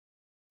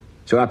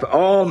So I put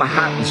all my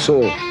heart and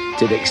soul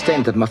to the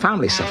extent of my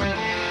family suffering.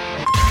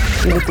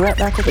 You regret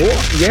that?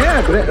 Oh,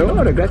 yeah,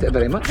 I regret it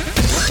very much.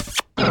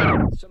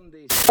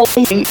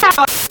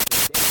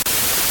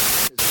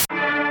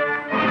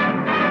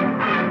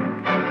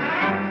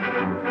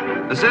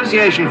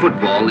 Association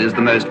football is the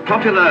most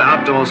popular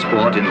outdoor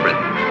sport in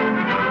Britain.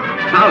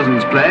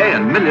 Thousands play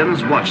and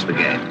millions watch the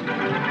game.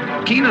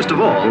 Keenest of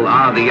all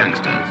are the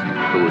youngsters,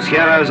 whose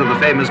heroes are the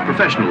famous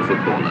professional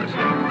footballers,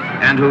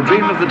 and who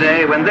dream of the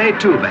day when they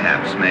too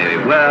perhaps may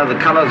wear the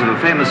colours of a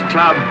famous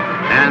club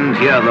and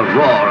hear the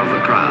roar of the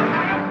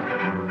crowd.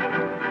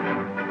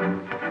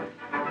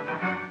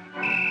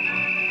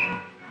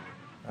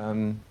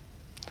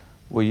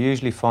 We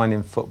usually find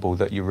in football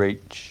that you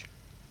reach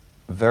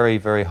very,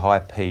 very high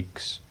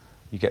peaks.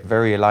 You get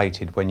very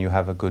elated when you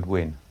have a good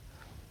win.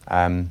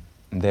 And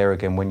there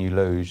again, when you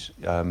lose,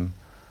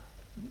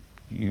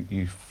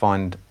 you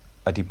find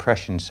a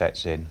depression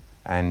sets in,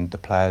 and the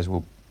players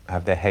will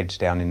have their heads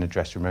down in the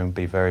dressing room,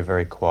 be very,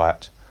 very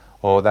quiet.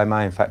 Or they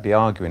may in fact be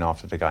arguing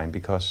after the game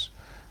because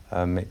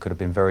it could have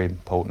been very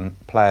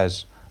important.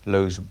 Players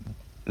lose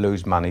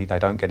money. They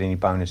don't get any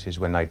bonuses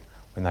when they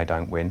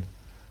don't win.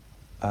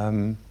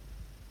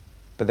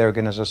 But there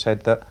again, as I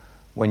said, that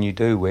when you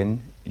do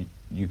win,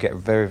 you get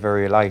very,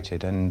 very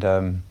elated, and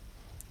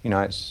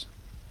that's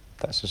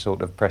the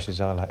sort of pressures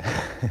I like.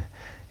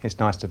 It's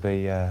nice to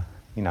be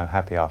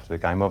happy after the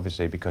game,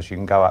 obviously, because you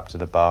can go up to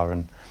the bar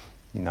and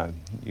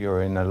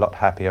you're in a lot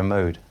happier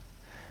mood,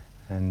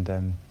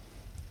 and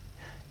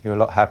you're a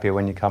lot happier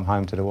when you come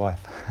home to the wife.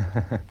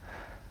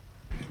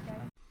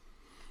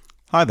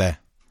 Hi there.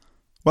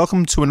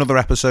 Welcome to another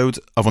episode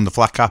of Under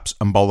Flat Caps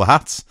and Bowler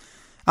Hats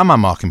and my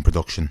marking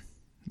production.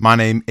 My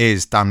name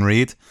is Dan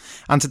Reid,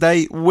 and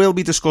today we'll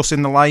be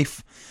discussing the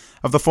life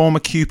of the former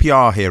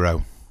QPR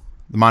hero,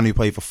 the man who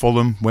played for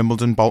Fulham,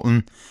 Wimbledon,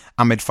 Bolton,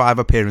 and made 5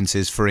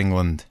 appearances for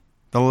England,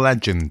 the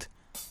legend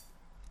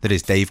that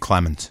is Dave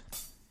Clement.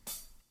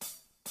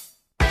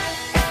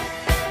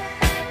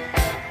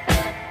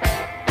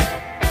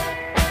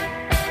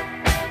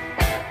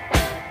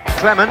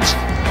 Clement,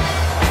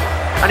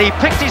 and he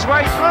picked his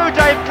way through,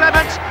 Dave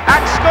Clement,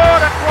 and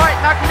scored a quite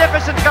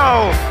magnificent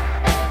goal.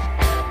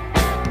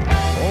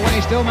 Oh, and he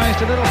still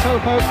managed a little toe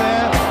poke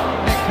there.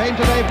 It came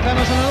to Dave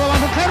Clement, and another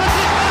one for Clement.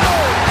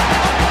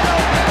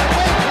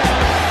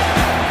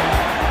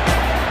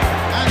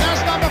 And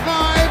that's number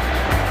 5.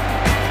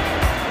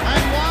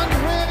 And one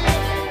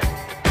really.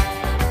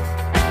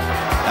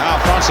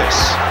 Now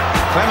Francis,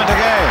 Clement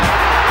again.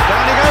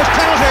 Down he goes,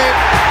 penalty.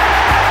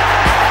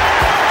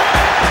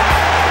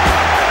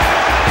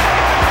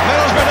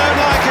 Middlesbrough don't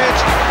like it,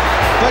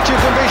 but you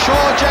can be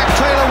sure Jack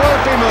Taylor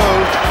won't be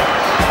moved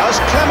as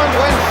Clement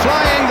went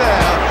flying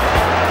there.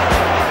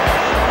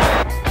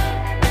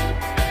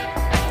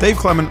 Dave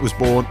Clement was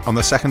born on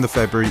the 2nd of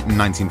February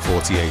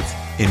 1948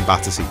 in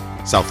Battersea,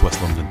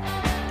 southwest London,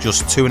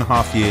 just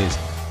 2.5 years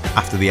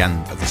after the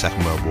end of the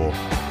Second World War.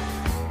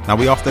 Now,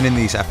 we often in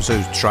these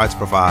episodes try to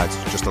provide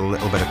just a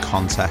little bit of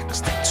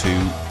context to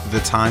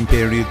the time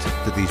period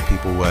that these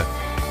people were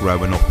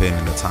growing up in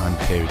and the time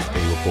period that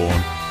they were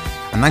born.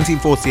 And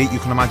 1948, you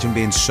can imagine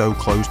being so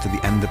close to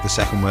the end of the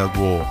Second World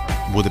War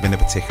would have been a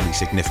particularly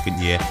significant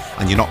year,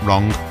 and you're not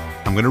wrong.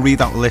 I'm going to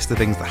read out a list of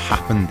things that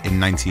happened in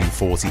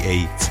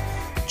 1948,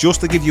 just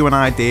to give you an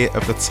idea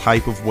of the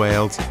type of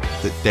world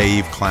that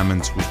Dave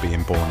Clement was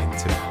being born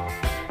into.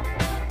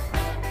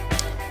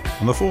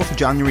 On the 4th of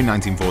January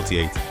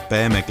 1948,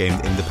 Burma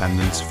gained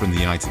independence from the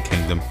United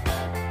Kingdom.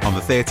 On the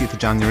 30th of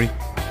January,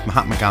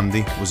 Mahatma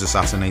Gandhi was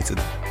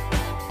assassinated.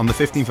 On the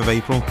 15th of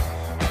April,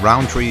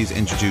 Rowntree's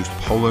introduced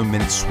Polo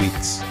Mint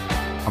Sweets.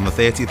 On the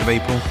 30th of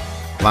April,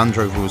 Land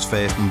Rover was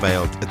first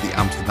unveiled at the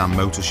Amsterdam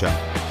Motor Show.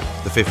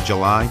 The 5th of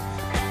July,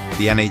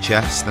 the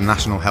NHS, the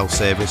National Health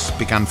Service,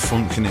 began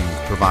functioning,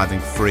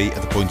 providing free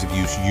at the point of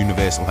use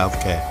universal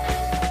healthcare.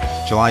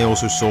 July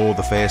also saw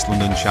the first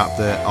London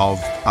chapter of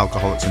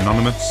Alcoholics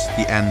Anonymous,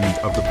 the end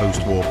of the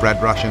post-war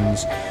bread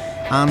rations,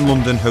 and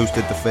London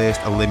hosted the first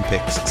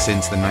Olympics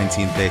since the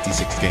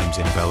 1936 Games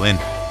in Berlin.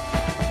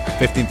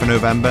 15th of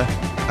November,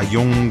 a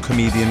young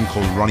comedian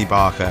called Ronnie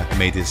Barker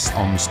made his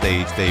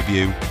on-stage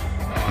debut,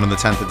 and on the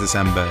 10th of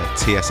December,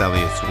 T.S.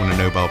 Eliot won a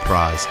Nobel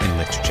Prize in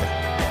Literature.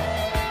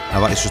 Now,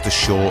 that is just a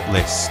short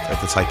list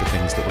of the type of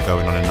things that were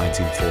going on in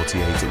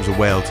 1948. It was a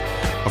world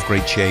of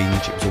great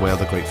change, it was a world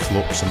of great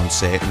flux and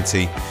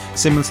uncertainty,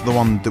 similar to the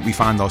one that we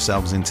find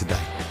ourselves in today.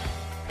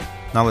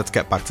 Now let's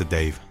get back to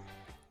Dave.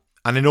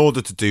 And in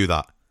order to do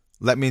that,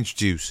 let me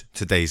introduce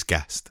today's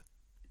guest.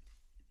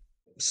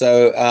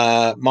 So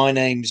my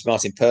name's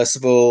Martin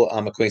Percival.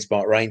 I'm a Queen's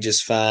Park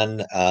Rangers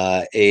fan.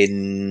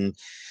 In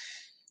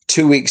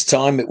 2 weeks'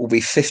 time, it will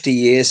be 50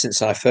 years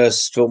since I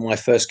first filmed my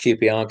first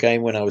QPR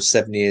game when I was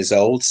 7 years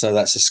old. So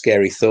that's a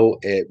scary thought.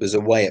 It was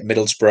away at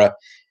Middlesbrough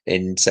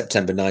in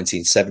September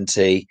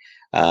 1970.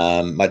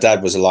 My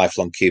dad was a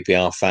lifelong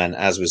QPR fan,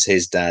 as was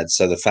his dad.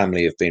 So the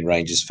family have been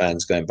Rangers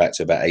fans going back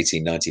to about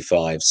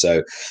 1895.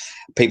 So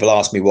people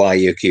ask me, why are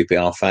you a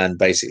QPR fan?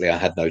 Basically, I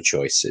had no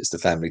choice. It's the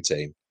family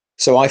team.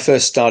 So I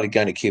first started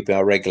going to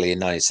QPR regularly in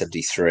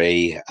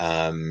 1973.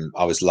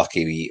 I was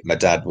lucky. My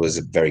dad was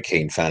a very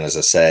keen fan, as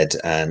I said,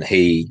 and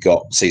he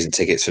got season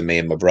tickets for me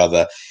and my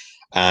brother.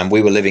 And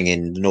we were living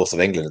in the north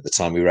of England at the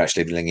time. We were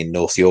actually living in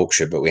North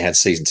Yorkshire, but we had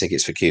season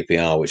tickets for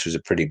QPR, which was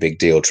a pretty big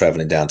deal,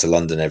 travelling down to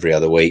London every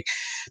other week.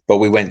 But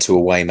we went to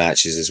away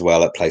matches as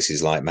well at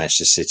places like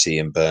Manchester City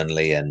and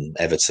Burnley and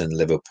Everton,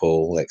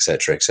 Liverpool,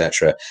 etc.,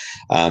 etc.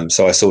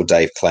 So I saw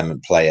Dave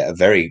Clement play at a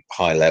very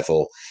high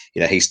level.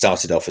 You know, he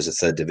started off as a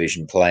third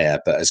division player,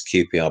 but as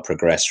QPR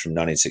progressed from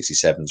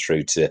 1967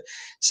 through to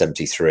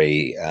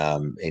 73,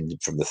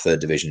 from the third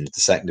division to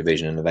the second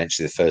division and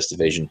eventually the first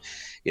division.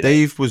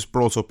 Dave was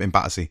brought up in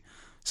Battersea,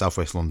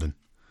 southwest London.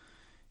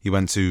 He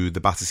went to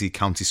the Battersea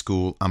County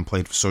School and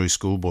played for Surrey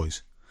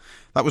Schoolboys.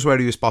 That was where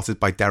he was spotted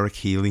by Derek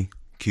Healy,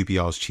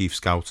 QPR's chief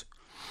scout,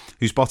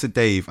 who spotted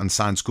Dave and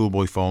signed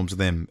schoolboy forms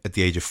with him at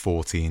the age of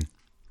 14.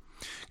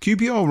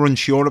 QPR were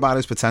unsure about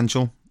his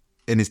potential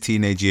in his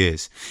teenage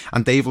years,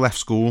 and Dave left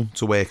school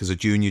to work as a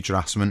junior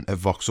draftsman at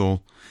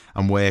Vauxhall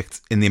and worked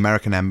in the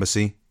American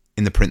Embassy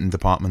in the printing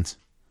department.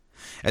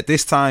 At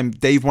this time,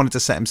 Dave wanted to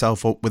set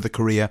himself up with a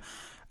career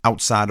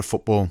outside of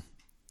football,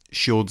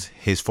 should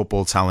his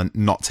football talent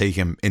not take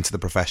him into the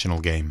professional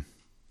game.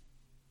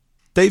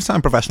 Dave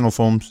signed professional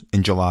forms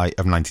in July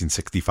of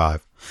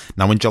 1965.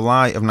 Now, in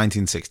July of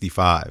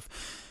 1965,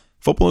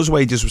 footballers'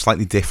 wages were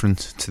slightly different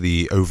to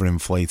the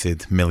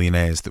overinflated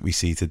millionaires that we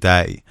see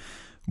today.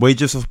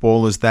 Wages for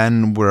footballers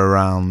then were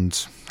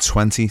around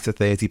 £20 to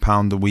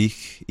 £30 a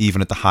week,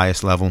 even at the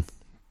highest level.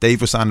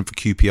 Dave was signing for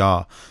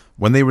QPR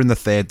when they were in the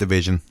third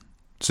division,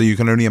 so you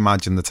can only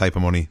imagine the type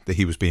of money that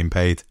he was being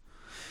paid.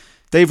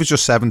 Dave was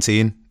just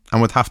 17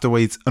 and would have to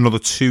wait another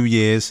 2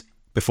 years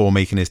before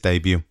making his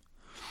debut.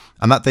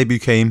 And that debut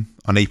came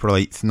on April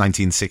 8th,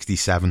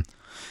 1967,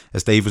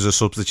 as Dave was a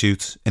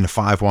substitute in a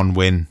 5-1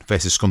 win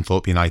versus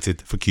Scunthorpe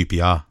United for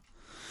QPR,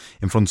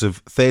 in front of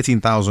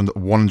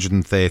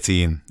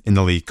 13,113 in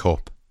the League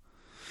Cup.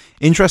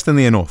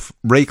 Interestingly enough,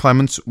 Ray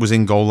Clement was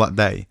in goal that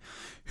day,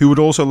 who would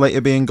also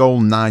later be in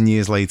goal 9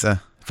 years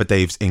later for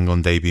Dave's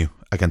England debut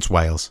against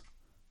Wales.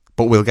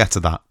 But we'll get to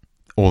that,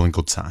 all in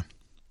good time.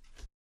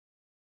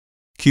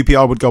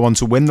 QPR would go on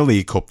to win the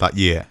League Cup that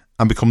year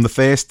and become the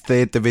first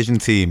third division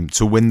team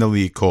to win the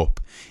League Cup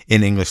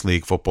in English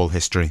League football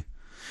history.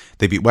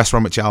 They beat West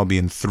Bromwich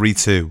Albion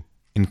 3-2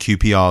 in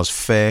QPR's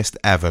first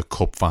ever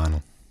cup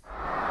final.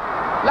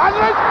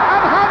 Lazarus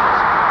and Hunt.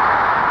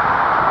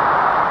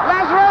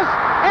 Lazarus,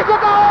 it's a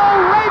goal.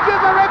 Rangers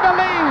are in the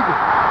lead.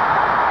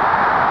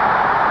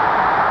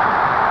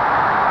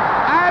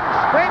 And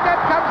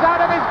Springett comes out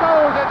of his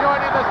goal to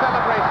join in the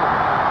celebration.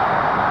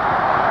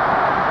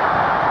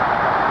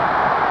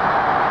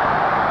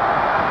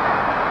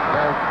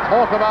 They'll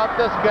talk about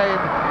this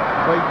game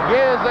for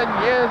years and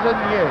years and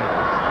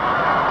years.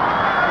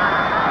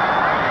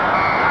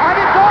 And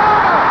it's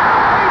over.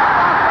 It's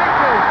not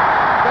Rangers.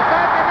 The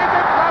third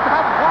division club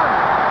have won.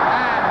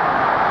 And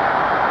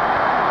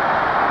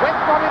West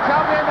Bromwich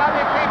Albion are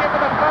defeated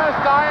for the first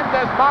time.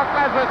 There's Mark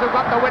Lazarus who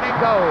got the winning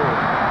goal.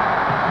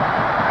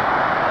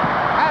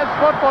 Has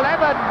football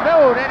ever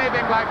known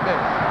anything like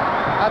this?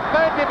 A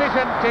third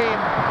division team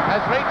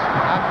has reached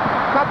a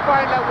cup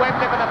final at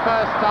Wembley for the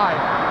first time.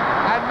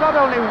 And not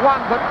only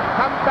won, but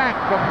come back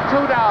from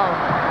 2 down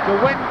to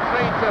win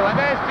 3-2. And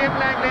there's Jim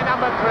Langley,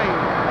 number 3.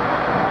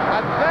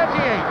 At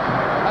 38,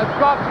 has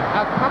got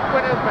a cup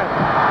winner's medal.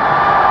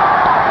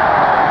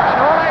 And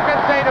all I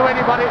can say to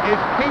anybody is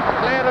keep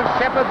clear of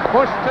Shepherd's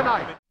Bush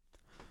tonight.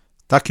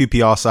 That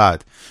QPR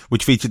side,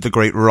 which featured the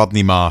great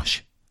Rodney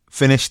Marsh,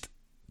 finished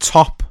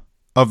top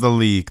of the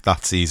league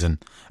that season,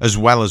 as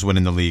well as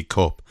winning the League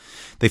Cup.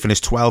 They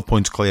finished 12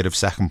 points clear of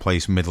second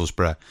place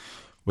Middlesbrough,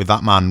 with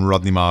that man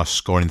Rodney Marsh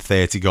scoring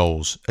 30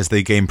 goals as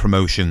they gained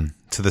promotion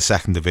to the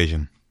second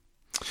division.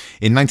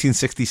 In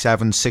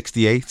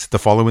 1967-68, the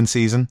following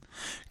season,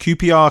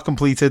 QPR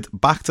completed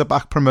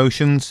back-to-back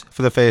promotions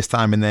for the first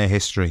time in their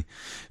history,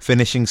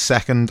 finishing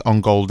second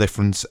on goal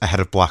difference ahead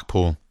of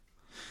Blackpool.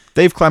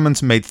 Dave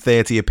Clement made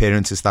 30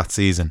 appearances that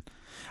season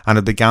and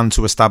had begun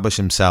to establish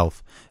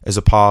himself as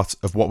a part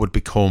of what would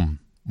become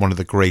one of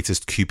the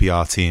greatest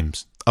QPR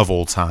teams of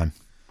all time.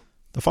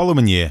 The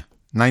following year,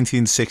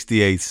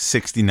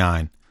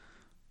 1968-69,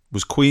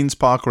 was Queen's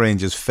Park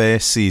Rangers'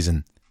 first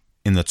season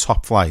in the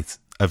top flight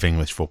of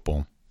English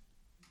football.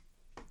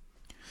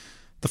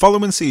 The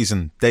following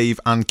season, Dave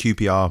and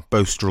QPR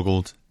both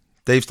struggled.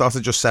 Dave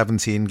started just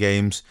 17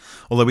 games,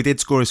 although he did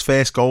score his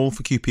first goal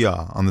for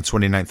QPR on the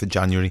 29th of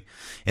January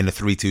in a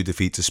 3-2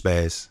 defeat to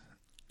Spurs.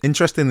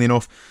 Interestingly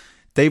enough,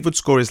 Dave would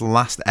score his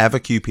last ever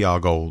QPR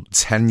goal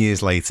 10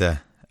 years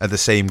later at the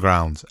same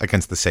ground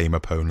against the same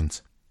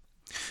opponent.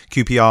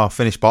 QPR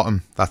finished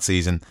bottom that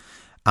season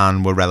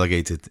and were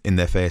relegated in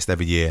their first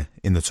ever year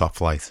in the top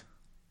flight.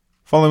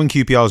 Following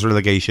QPR's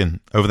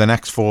relegation, over the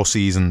next 4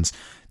 seasons,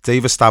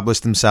 Dave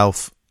established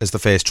himself as the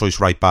first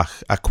choice right back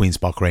at Queen's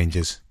Park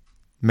Rangers,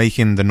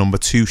 making the number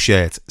 2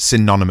 shirt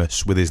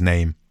synonymous with his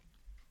name.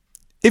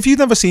 If you've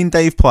never seen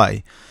Dave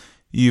play,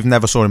 You've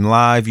never saw him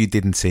live, you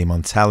didn't see him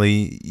on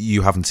telly,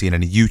 you haven't seen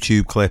any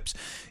YouTube clips,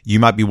 you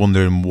might be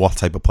wondering what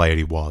type of player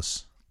he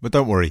was. But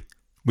don't worry,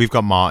 we've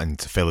got Martin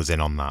to fill us in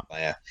on that.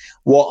 Yeah.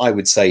 What I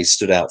would say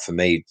stood out for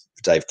me,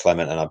 Dave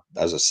Clement, and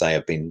as I say,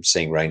 I've been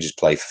seeing Rangers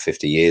play for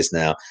 50 years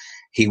now.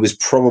 He was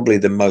probably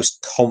the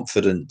most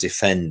confident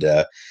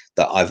defender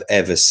that I've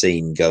ever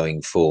seen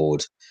going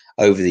forward.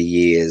 Over the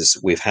years,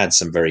 we've had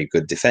some very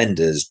good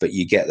defenders, but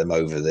you get them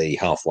over the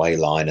halfway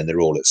line and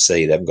they're all at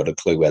sea. They haven't got a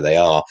clue where they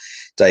are.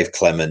 Dave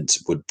Clement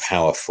would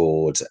power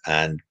forward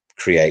and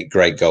create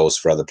great goals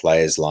for other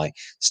players like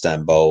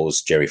Stan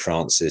Bowles, Jerry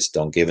Francis,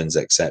 Don Givens,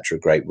 etc.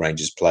 Great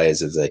Rangers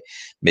players of the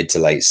mid to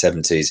late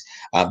 70s.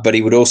 But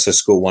he would also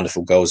score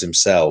wonderful goals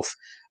himself.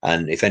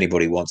 And if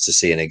anybody wants to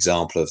see an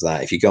example of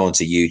that, if you go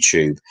onto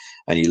YouTube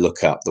and you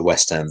look up the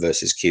West Ham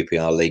versus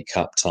QPR League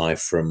Cup tie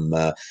from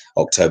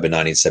October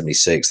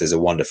 1976, there's a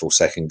wonderful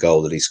second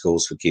goal that he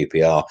scores for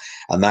QPR.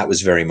 And that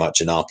was very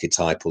much an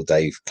archetypal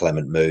Dave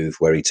Clement move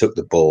where he took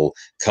the ball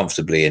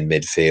comfortably in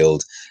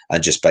midfield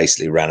and just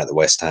basically ran at the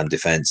West Ham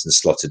defence and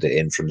slotted it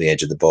in from the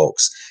edge of the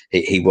box.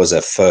 He was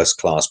a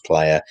first-class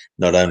player,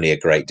 not only a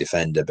great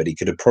defender, but he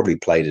could have probably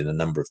played in a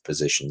number of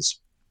positions.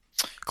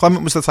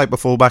 Clement was the type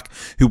of fullback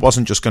who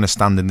wasn't just going to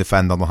stand and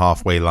defend on the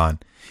halfway line.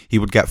 He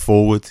would get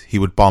forward, he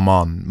would bomb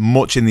on,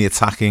 much in the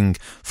attacking,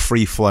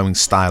 free-flowing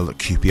style that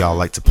QPR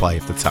liked to play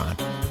at the time.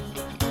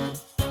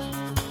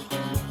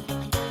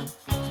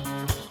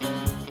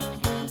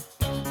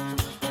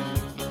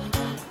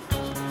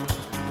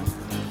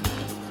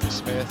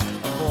 Smith, a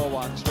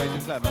 4-1 straight to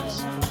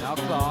Clements. Now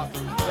Clark.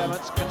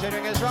 Clements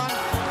continuing his run.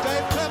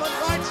 Dave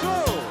Clement right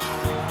through.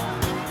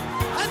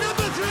 And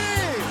number 3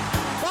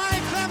 by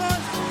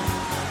Clement.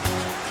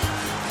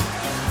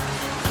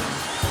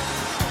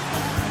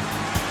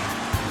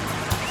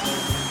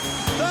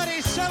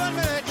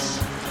 Minutes,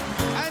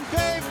 and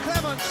Dave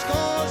Clement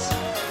scores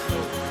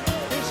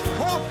his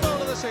 4th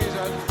goal of the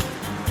season,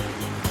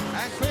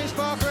 and Queen's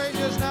Park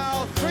Rangers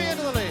now 3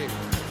 into the league.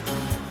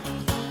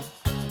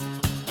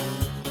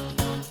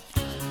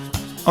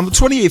 On the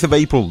 28th of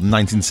April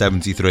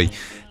 1973,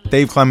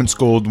 Dave Clement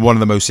scored one of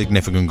the most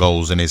significant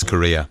goals in his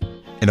career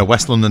in a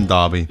West London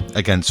derby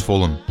against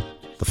Fulham,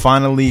 the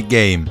final league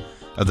game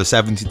of the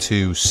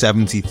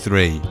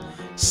 72-73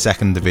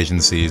 Second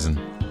Division season.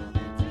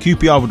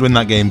 QPR would win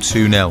that game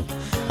 2-0,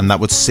 and that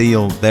would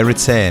seal their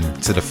return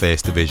to the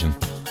First Division.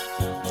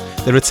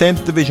 Their return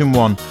to Division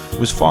 1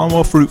 was far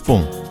more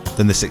fruitful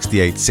than the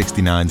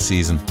 68-69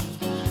 season.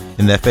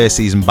 In their first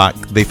season back,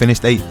 they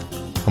finished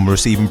 8th and were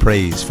receiving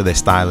praise for their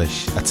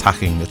stylish,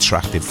 attacking,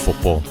 attractive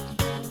football.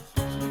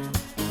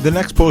 The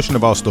next portion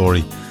of our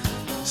story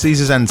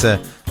sees us enter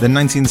the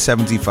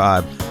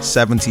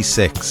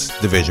 1975-76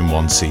 Division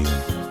 1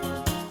 season.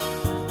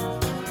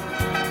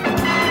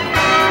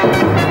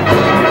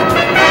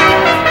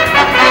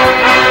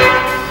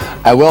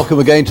 And welcome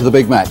again to the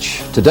big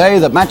match. Today,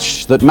 the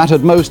match that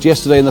mattered most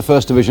yesterday in the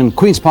First Division,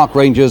 Queen's Park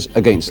Rangers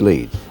against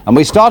Leeds. And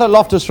we start at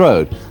Loftus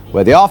Road,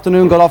 where the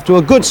afternoon got off to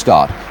a good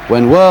start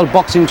when world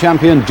boxing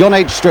champion John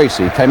H.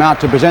 Stracey came out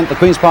to present the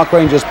Queen's Park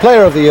Rangers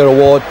Player of the Year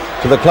award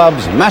to the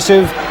club's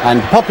massive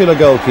and popular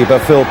goalkeeper,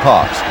 Phil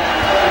Parkes.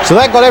 So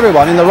that got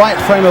everyone in the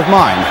right frame of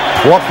mind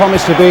for what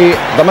promised to be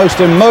the most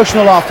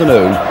emotional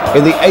afternoon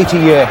in the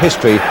 80-year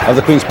history of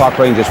the Queen's Park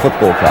Rangers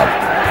Football Club.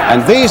 And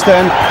these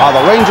then are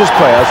the Rangers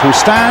players who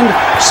stand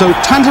so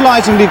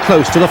tantalisingly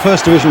close to the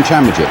First Division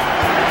Championship.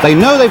 They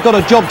know they've got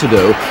a job to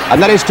do,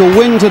 and that is to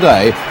win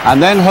today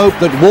and then hope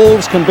that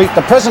Wolves can beat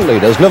the present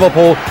leaders,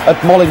 Liverpool,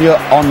 at Molineux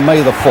on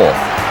May the 4th.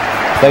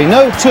 They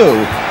know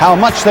too how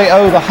much they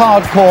owe the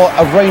hardcore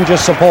of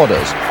Rangers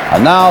supporters,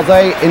 and now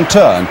they in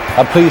turn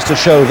are pleased to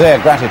show their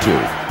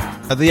gratitude.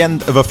 At the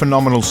end of a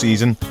phenomenal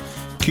season,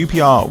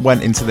 QPR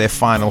went into their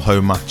final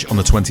home match on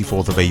the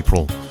 24th of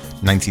April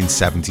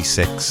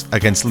 1976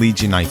 against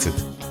Leeds United,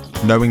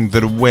 knowing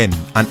that a win,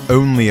 and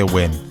only a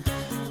win,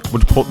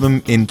 would put them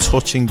in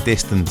touching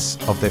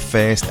distance of their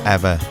first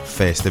ever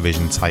First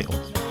Division title.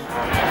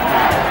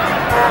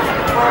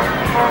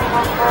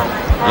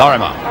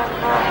 Lorimer.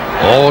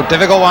 Oh,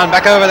 difficult one,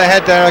 back over the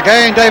head there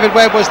again. David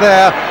Webb was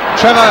there.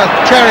 Trevor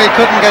Cherry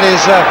couldn't get his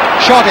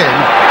shot in.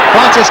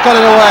 Francis got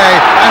it away,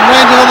 and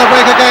Rangers on the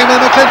break again with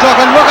McClintock,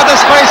 and look at the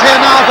space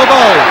here now for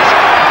Bowles.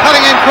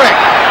 Cutting in quick.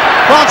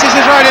 Francis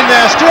is right in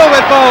there, still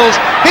with Bowles.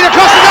 He's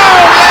across the goal,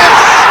 yes!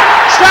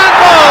 Stan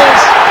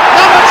Bowles,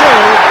 number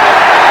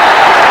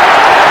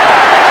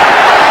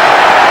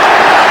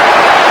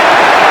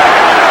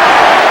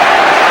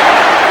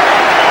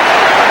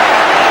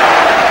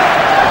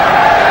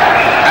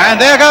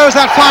And there goes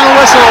that final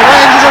whistle.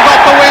 Rangers have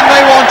got the win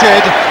they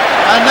wanted,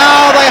 and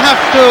now they have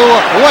to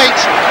wait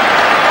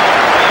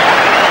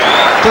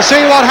to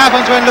see what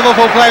happens when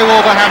Liverpool play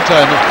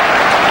Wolverhampton.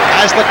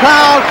 As the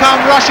crowd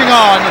come rushing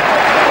on,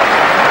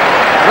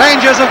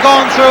 Rangers have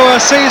gone through a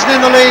season in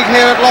the league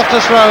here at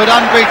Loftus Road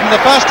unbeaten, the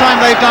first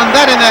time they've done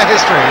that in their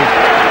history.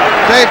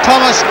 Dave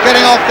Thomas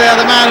getting off there,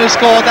 the man who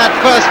scored that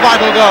first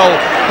vital goal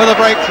for the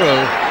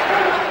breakthrough.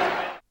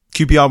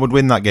 QPR would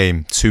win that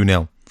game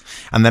 2-0,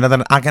 and then had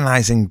an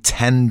agonising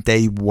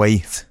 10-day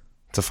wait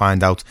to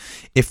find out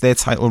if their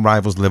title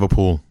rivals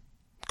Liverpool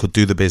could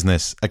do the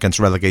business against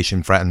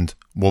relegation-threatened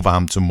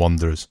Wolverhampton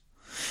Wanderers.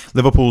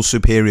 Liverpool's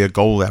superior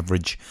goal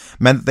average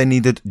meant that they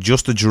needed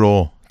just a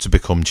draw to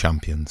become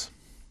champions.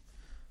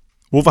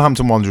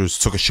 Wolverhampton Wanderers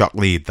took a shock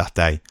lead that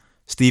day,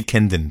 Steve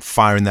Kindon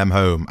firing them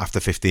home after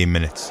 15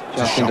 minutes.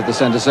 Just into the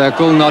centre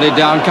circle, nodded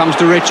down, comes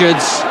to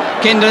Richards.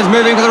 Kindon's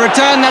moving for the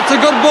return, that's a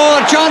good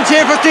ball, a chance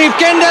here for Steve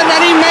Kindon,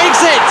 and he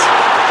makes it!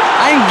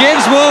 And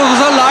gives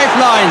Wolves a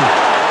lifeline.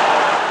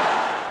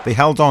 They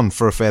held on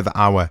for a further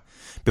hour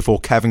before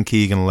Kevin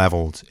Keegan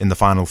levelled in the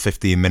final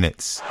 15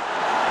 minutes.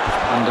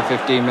 Under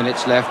 15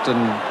 minutes left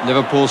and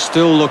Liverpool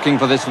still looking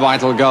for this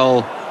vital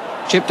goal.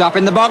 Chipped up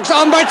in the box,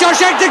 on by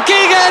Toshak to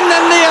Keegan,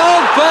 and the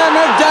old firm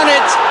have done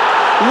it.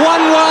 1-1,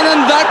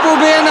 and that will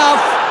be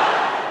enough.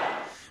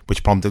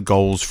 Which prompted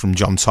goals from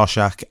John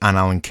Toshak and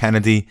Alan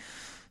Kennedy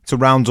to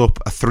round up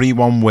a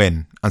 3-1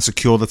 win and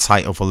secure the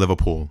title for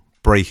Liverpool,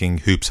 breaking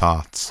Hoops'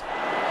 hearts.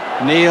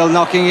 Neil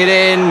knocking it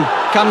in,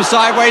 comes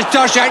sideways,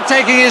 Toshak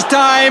taking his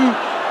time,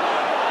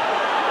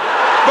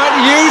 but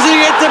using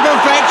it to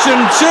perfection,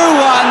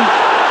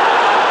 2-1.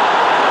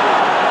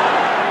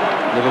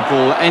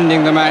 Liverpool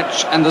ending the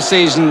match and the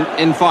season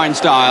in fine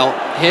style.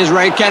 Here's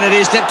Ray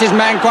Kennedy, stepped his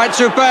man quite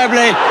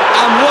superbly,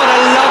 and what a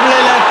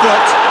lovely left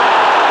foot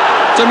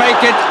to make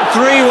it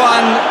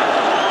 3-1.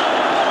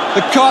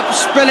 The Kop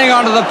spilling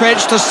onto the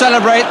pitch to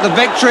celebrate the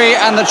victory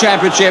and the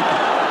championship,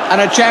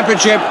 and a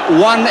championship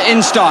won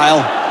in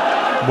style.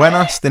 When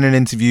asked in an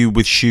interview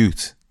with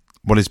Shoot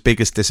what his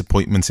biggest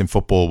disappointment in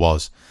football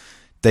was,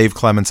 Dave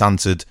Clement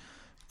answered,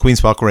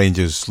 Queen's Park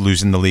Rangers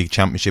losing the league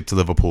championship to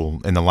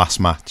Liverpool in the last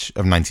match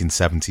of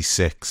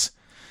 1976.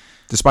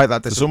 Despite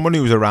that, as someone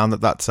who was around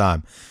at that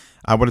time,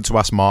 I wanted to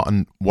ask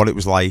Martin what it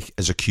was like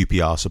as a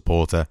QPR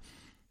supporter,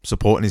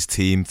 supporting his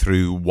team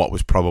through what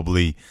was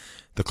probably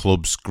the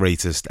club's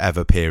greatest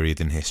ever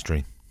period in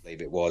history.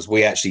 It was.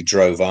 We actually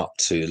drove up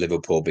to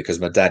Liverpool because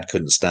my dad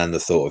couldn't stand the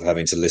thought of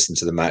having to listen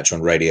to the match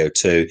on Radio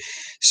 2.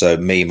 So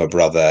me, my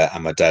brother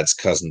and my dad's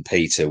cousin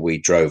Peter,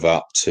 we drove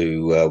up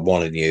to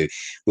Wannernew.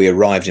 We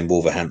arrived in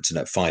Wolverhampton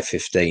at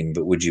 5:15,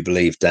 but would you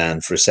believe,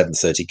 Dan, for a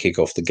 7:30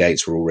 kickoff, the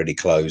gates were already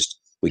closed.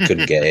 We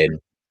couldn't get in.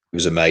 It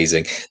was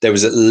amazing. There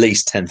was at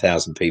least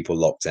 10,000 people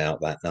locked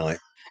out that night.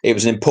 It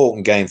was an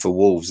important game for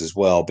Wolves as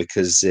well,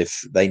 because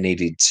if they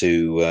needed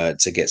to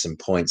get some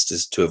points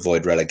to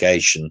avoid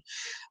relegation,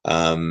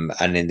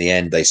 and in the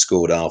end they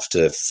scored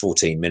after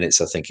 14 minutes,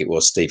 I think it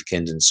was. Steve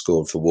Kindon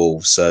scored for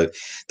Wolves, so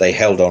they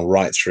held on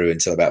right through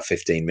until about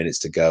 15 minutes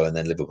to go, and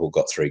then Liverpool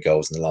got 3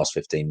 goals in the last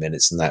 15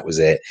 minutes, and that was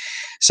it.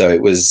 So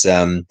it was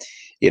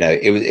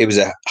it was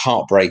a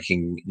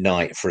heartbreaking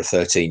night for a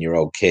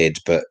 13-year-old kid,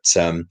 but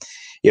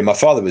my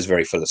father was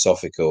very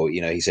philosophical.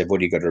 He said,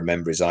 what you got to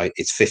remember is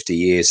it's 50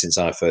 years since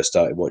I first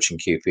started watching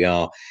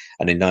QPR.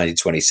 And in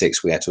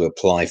 1926, we had to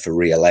apply for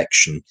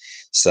re-election.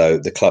 So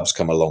the club's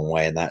come a long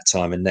way in that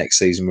time. And next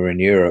season, we're in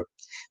Europe.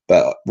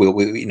 But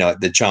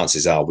the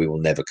chances are we will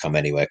never come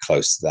anywhere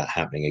close to that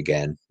happening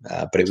again.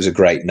 But it was a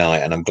great night.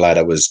 And I'm glad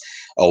I was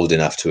old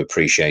enough to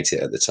appreciate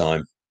it at the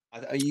time.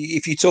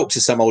 If you talk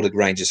to some older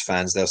Rangers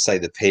fans, they'll say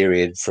the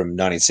period from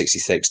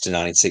 1966 to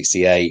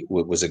 1968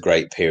 was a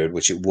great period,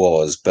 which it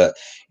was. But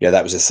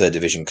that was a third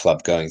division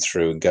club going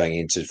through and going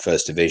into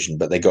first division.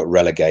 But they got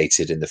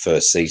relegated in the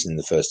first season in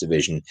the first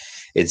division.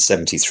 In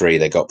 73,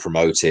 they got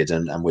promoted,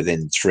 and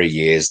within 3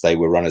 years, they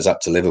were runners up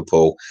to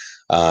Liverpool.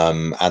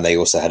 And they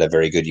also had a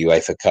very good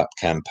UEFA Cup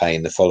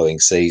campaign the following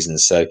season.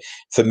 So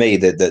for me,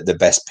 the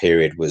best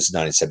period was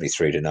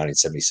 1973 to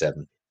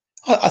 1977.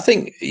 I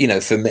think,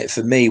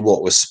 for me,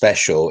 what was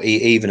special,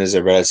 even as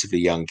a relatively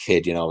young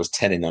kid, I was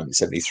 10 in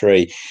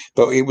 1973,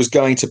 but it was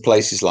going to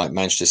places like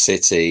Manchester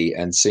City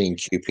and seeing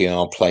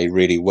QPR play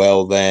really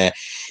well there,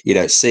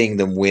 seeing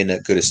them win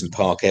at Goodison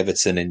Park,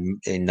 Everton in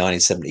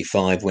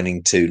 1975,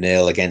 winning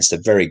 2-0 against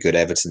a very good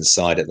Everton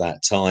side at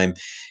that time,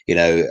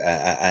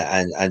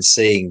 and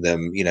seeing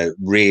them,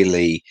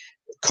 really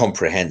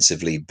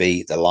comprehensively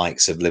beat the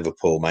likes of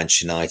Liverpool,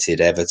 Manchester United,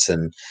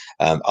 Everton,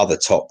 other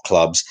top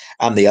clubs.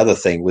 And the other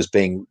thing was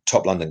being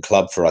top London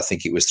club for, I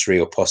think it was 3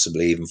 or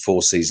possibly even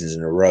 4 seasons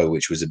in a row,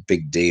 which was a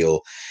big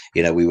deal.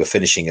 We were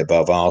finishing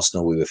above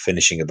Arsenal, we were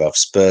finishing above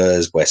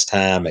Spurs, West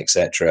Ham,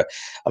 etc.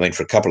 I mean,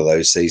 for a couple of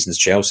those seasons,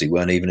 Chelsea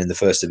weren't even in the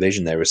first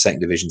division. They were a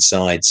second division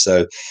side.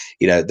 So,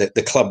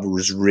 the club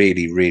was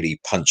really, really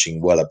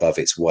punching well above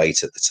its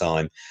weight at the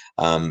time.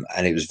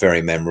 And it was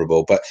very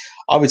memorable. But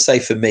I would say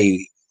for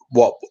me,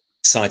 what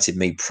excited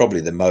me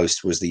probably the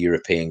most was the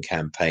European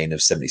campaign of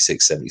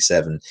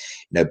 76-77,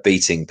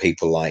 beating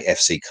people like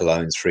FC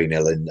Cologne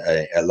 3-0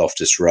 at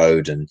Loftus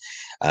Road,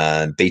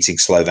 and beating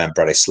Slovan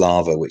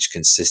Bratislava, which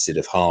consisted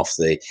of half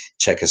the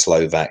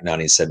Czechoslovak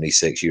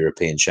 1976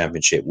 European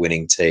Championship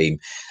winning team,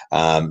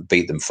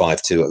 beat them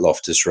 5-2 at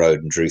Loftus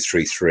Road and drew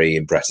 3-3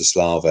 in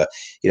Bratislava.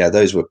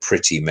 Those were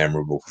pretty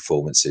memorable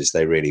performances.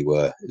 They really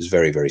were. It was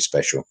very, very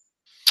special.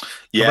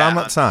 Yeah. Around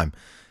that time,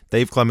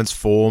 Dave Clement's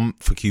form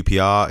for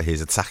QPR, his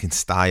attacking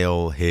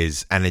style,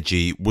 his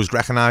energy was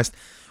recognised,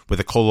 with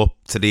a call-up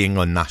to the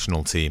England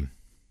national team.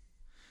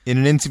 In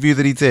an interview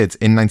that he did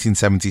in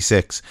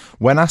 1976,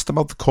 when asked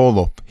about the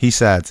call-up, he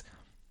said,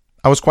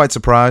 "I was quite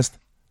surprised,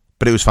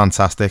 but it was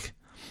fantastic.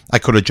 I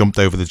could have jumped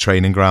over the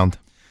training ground."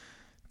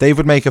 Dave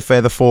would make a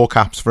further 4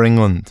 caps for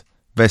England,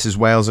 versus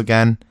Wales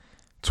again,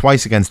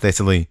 twice against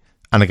Italy,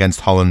 and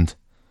against Holland.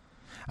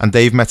 And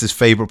Dave met his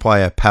favourite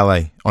player,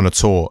 Pelé, on a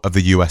tour of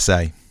the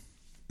USA.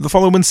 The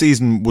following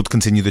season would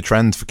continue the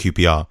trend for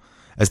QPR,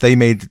 as they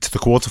made it to the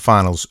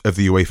quarter-finals of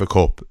the UEFA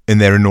Cup in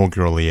their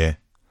inaugural year.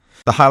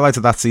 The highlight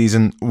of that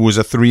season was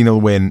a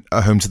 3-0 win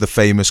at home to the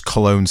famous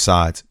Cologne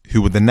side,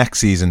 who would the next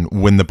season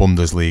win the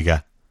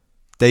Bundesliga.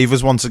 Dave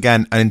was once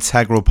again an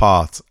integral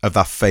part of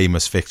that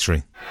famous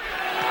victory.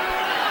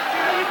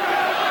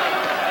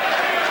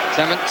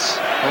 Clements,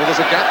 oh, there's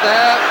a gap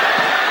there.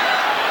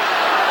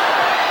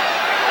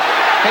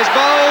 His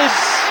balls,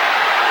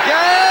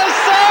 yes,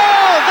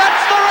 oh,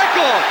 that's the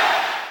record!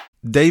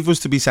 Dave was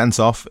to be sent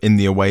off in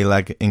the away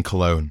leg in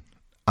Cologne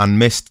and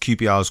missed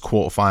QPR's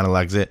quarter-final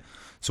exit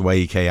to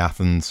AEK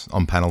Athens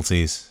on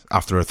penalties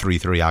after a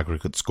 3-3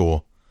 aggregate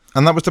score.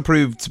 And that was to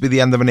prove to be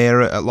the end of an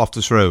era at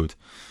Loftus Road,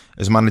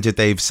 as manager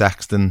Dave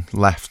Sexton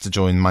left to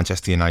join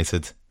Manchester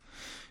United.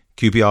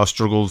 QPR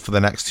struggled for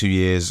the next 2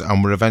 years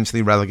and were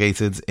eventually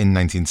relegated in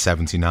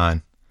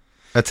 1979.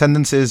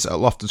 Attendances at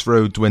Loftus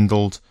Road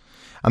dwindled,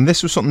 and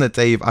this was something that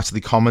Dave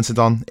actually commented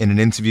on in an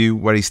interview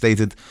where he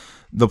stated,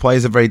 "The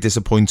players are very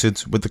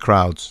disappointed with the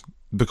crowds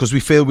because we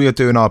feel we are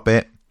doing our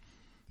bit.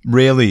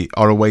 Really,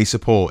 our away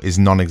support is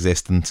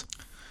non-existent."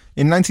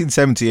 In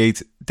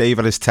 1978, Dave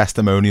had his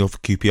testimonial for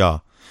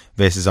QPR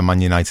versus a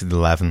Man United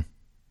 11,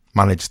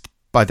 managed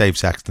by Dave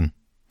Sexton.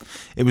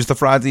 It was the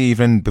Friday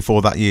evening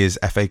before that year's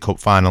FA Cup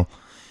final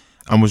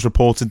and was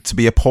reported to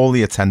be a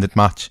poorly attended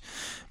match,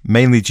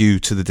 mainly due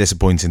to the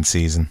disappointing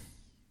season.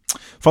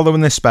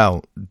 Following this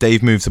spell,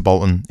 Dave moved to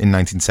Bolton in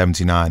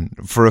 1979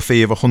 for a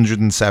fee of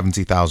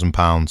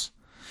 £170,000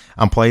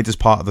 and played as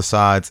part of the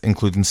side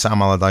including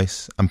Sam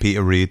Allardyce and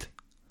Peter Reid.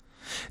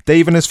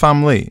 Dave and his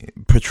family,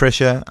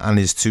 Patricia and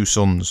his 2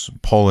 sons,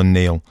 Paul and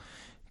Neil,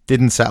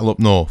 didn't settle up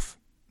north,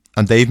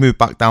 and Dave moved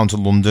back down to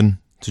London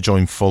to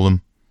join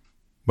Fulham,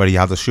 where he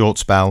had a short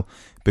spell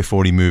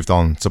before he moved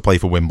on to play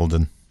for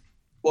Wimbledon.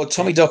 Well,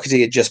 Tommy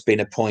Docherty had just been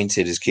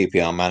appointed as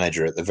QPR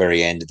manager at the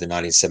very end of the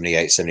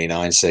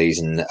 1978-79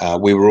 season.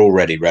 We were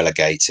already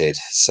relegated.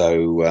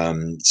 So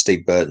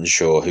Steve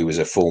Burtonshaw, who was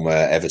a former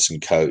Everton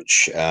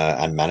coach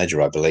and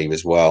manager, I believe,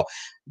 as well,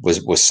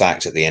 was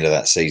sacked at the end of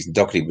that season.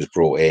 Docherty was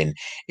brought in.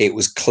 It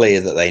was clear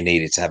that they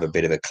needed to have a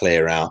bit of a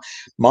clear out.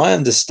 My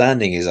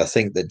understanding is I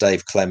think that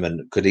Dave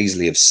Clement could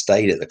easily have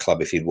stayed at the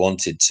club if he'd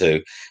wanted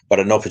to, but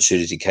an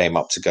opportunity came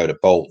up to go to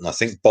Bolton. I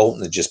think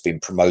Bolton had just been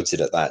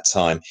promoted at that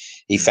time.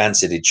 He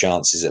fancied his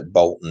chances at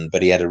Bolton,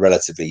 but he had a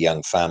relatively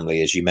young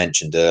family. As you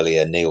mentioned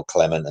earlier, Neil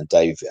Clement and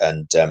Dave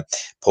and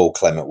Paul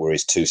Clement were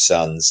his 2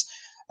 sons.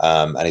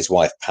 And his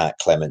wife, Pat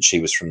Clement, she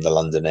was from the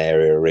London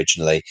area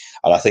originally.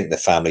 And I think the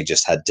family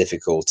just had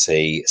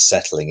difficulty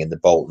settling in the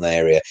Bolton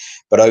area.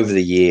 But over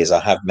the years,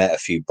 I have met a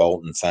few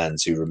Bolton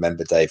fans who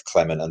remember Dave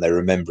Clement, and they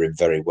remember him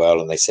very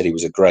well. And they said he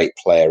was a great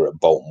player at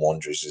Bolton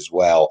Wanderers as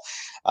well.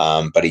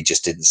 But he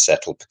just didn't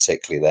settle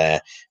particularly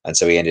there. And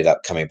so he ended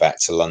up coming back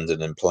to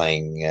London and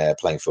playing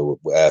for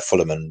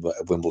Fulham and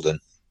Wimbledon.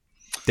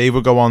 Dave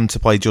would go on to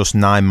play just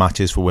 9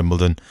 matches for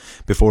Wimbledon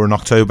before in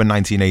October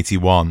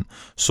 1981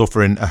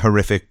 suffering a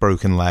horrific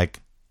broken leg.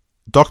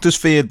 Doctors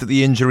feared that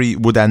the injury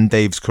would end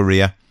Dave's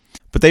career,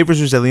 but Dave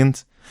was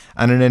resilient,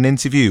 and in an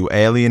interview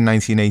early in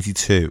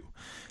 1982,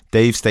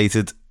 Dave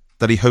stated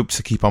that he hoped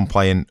to keep on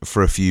playing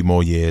for a few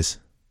more years.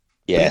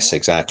 Yes,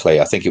 exactly.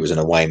 I think it was an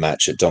away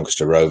match at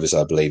Doncaster Rovers,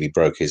 I believe. He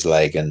broke his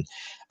leg and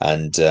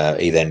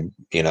he then,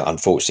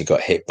 unfortunately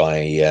got hit by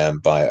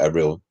a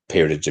real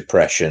period of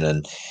depression,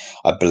 and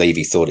I believe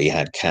he thought he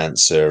had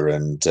cancer,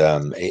 and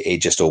it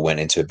just all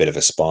went into a bit of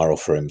a spiral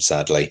for him,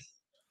 sadly.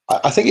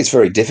 I think it's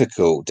very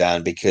difficult,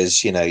 Dan, because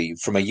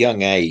from a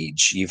young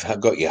age you've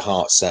got your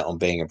heart set on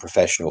being a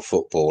professional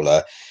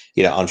footballer.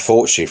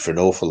 Unfortunately for an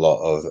awful lot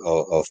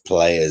of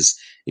players,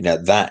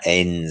 that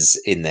ends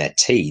in their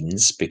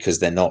teens because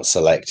they're not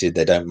selected,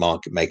 they don't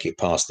make it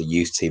past the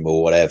youth team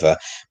or whatever.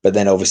 But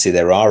then obviously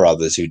there are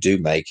others who do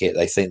make it.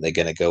 They think they're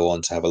going to go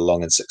on to have a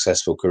long and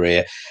successful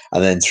career,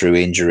 and then through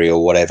injury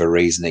or whatever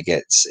reason it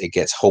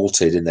gets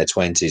halted in their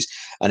 20s,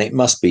 and it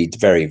must be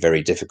very,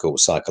 very difficult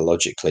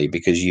psychologically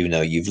because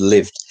you've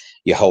lived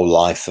your whole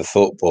life for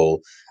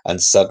football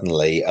and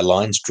suddenly a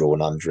line's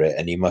drawn under it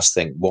and you must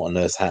think, what on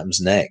earth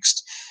happens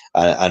next?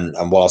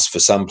 And whilst for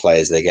some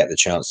players they get the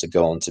chance to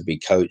go on to be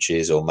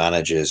coaches or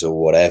managers or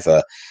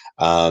whatever,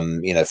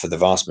 for the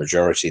vast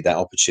majority that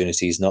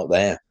opportunity is not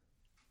there.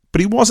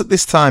 But he was at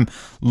this time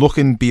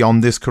looking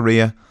beyond his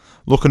career,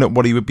 looking at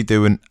what he would be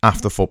doing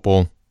after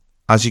football,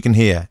 as you can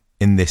hear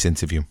in this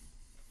interview.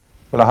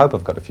 Well, I hope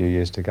I've got a few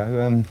years to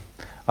go.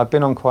 I've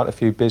been on quite a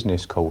few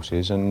business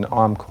courses and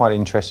I'm quite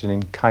interested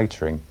in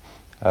catering.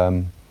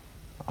 I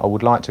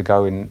would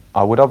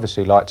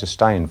obviously like to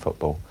stay in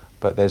football,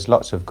 but there's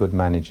lots of good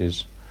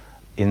managers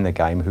in the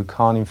game who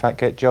can't in fact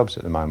get jobs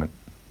at the moment.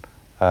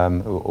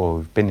 or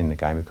who've been in the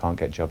game who can't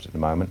get jobs at the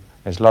moment.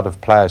 There's a lot of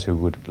players who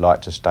would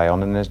like to stay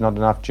on, and there's not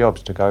enough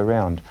jobs to go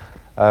around.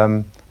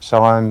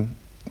 So I'm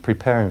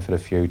preparing for the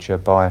future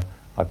by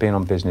I've been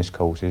on business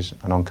courses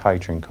and on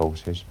catering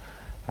courses,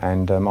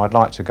 and I'd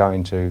like to go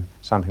into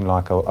something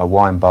like a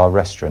wine bar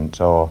restaurant,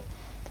 or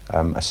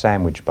a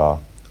sandwich bar,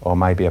 or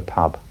maybe a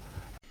pub.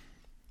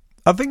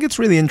 I think it's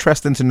really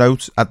interesting to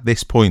note at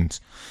this point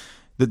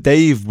that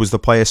Dave was the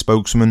player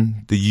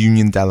spokesman, the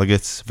union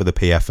delegate for the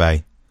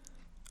PFA,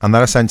 and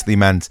that essentially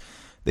meant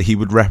that he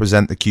would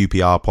represent the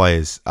QPR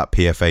players at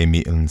PFA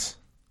meetings.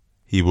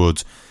 He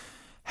would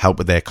help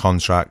with their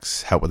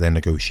contracts, help with their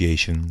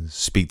negotiations,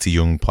 speak to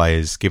young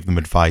players, give them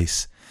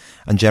advice,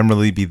 and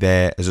generally be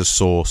there as a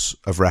source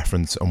of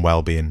reference and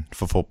well-being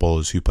for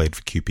footballers who played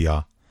for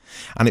QPR.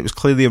 And it was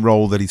clearly a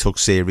role that he took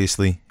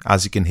seriously,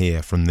 as you can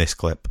hear from this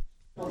clip.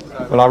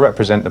 Well, I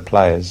represent the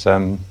players.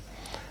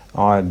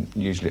 I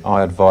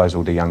advise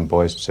all the young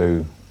boys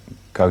to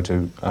go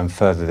to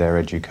further their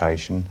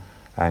education,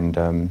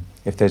 and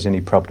if there's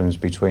any problems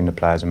between the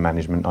players and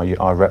management,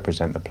 I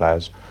represent the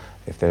players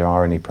if there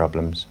are any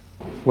problems.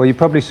 Well, you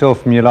probably saw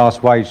from your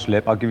last wage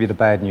slip, I'll give you the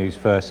bad news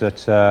first,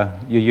 that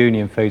your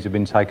union fees have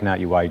been taken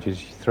out your wages,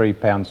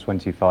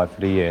 £3.25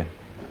 for the year.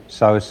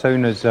 So as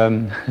soon as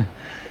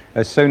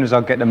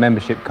I get the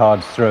membership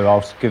cards through,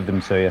 I'll give them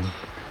to you,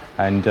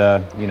 and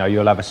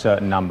you'll have a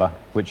certain number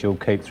which you'll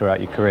keep throughout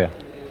your career.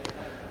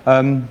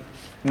 I'm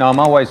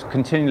always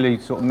continually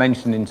sort of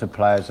mentioning to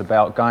players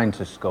about going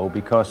to school,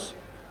 because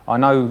I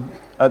know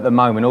at the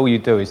moment all you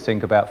do is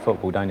think about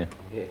football, don't you,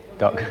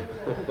 Doc?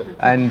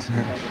 And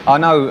I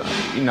know,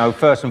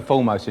 first and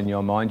foremost in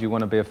your mind you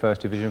want to be a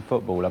first division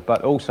footballer,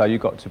 but also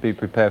you've got to be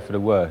prepared for the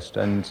worst,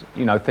 and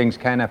things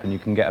can happen. You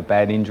can get a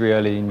bad injury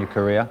early in your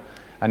career,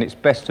 and it's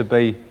best to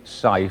be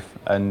safe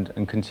and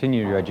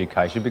continue your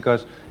education,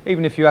 because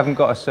even if you haven't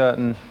got a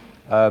certain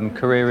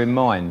career in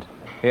mind,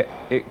 it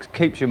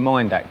keeps your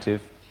mind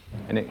active,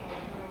 and it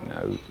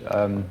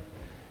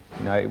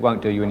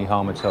won't do you any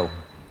harm at all.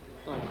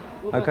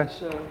 What okay. About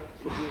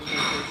Football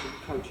Association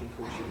coaching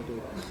course you can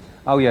do?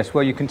 Oh yes,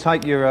 well you can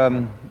take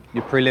your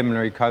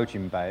preliminary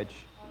coaching badge,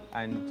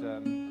 and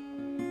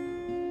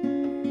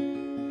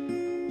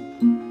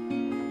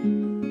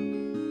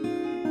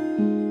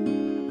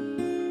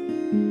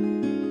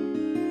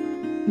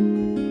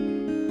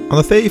On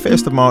the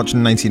 31st of March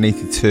in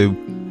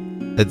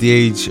 1982, at the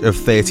age of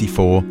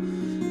 34,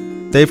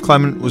 Dave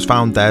Clement was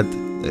found dead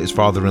at his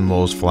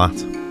father-in-law's flat.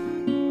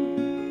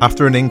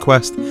 After an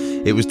inquest,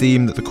 it was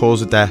deemed that the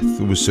cause of death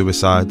was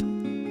suicide.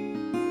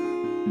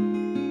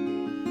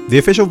 The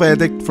official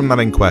verdict from that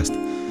inquest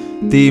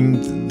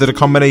deemed that a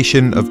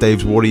combination of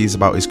Dave's worries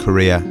about his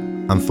career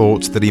and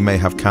thoughts that he may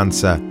have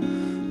cancer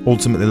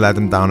ultimately led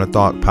him down a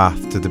dark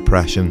path to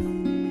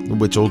depression,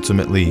 which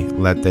ultimately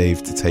led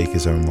Dave to take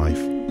his own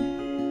life.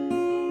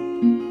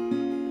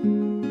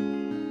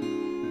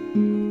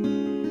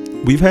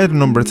 We've heard a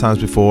number of times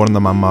before on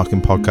the Man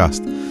Marking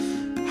podcast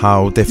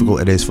how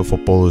difficult it is for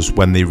footballers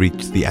when they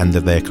reach the end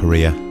of their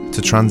career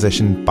to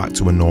transition back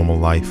to a normal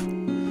life.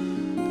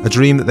 A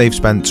dream that they've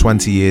spent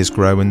 20 years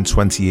growing,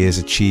 20 years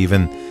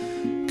achieving,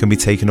 can be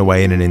taken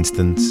away in an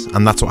instant,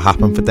 and that's what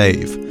happened for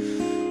Dave.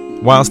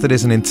 Whilst it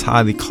isn't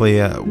entirely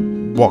clear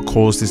what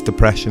caused his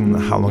depression,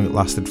 how long it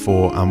lasted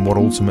for, and what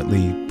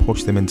ultimately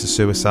pushed him into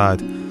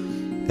suicide,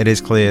 it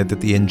is clear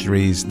that the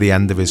injuries, the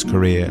end of his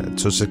career,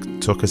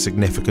 took a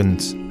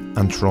significant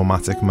and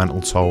traumatic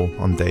mental toll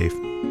on Dave.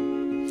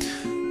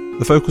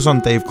 The focus on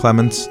Dave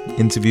Clement's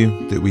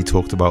interview that we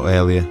talked about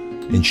earlier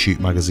in Shoot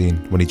magazine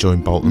when he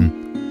joined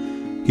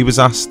Bolton. He was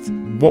asked,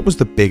 what was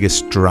the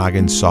biggest drag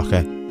in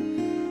soccer?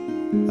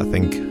 I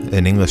think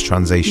an English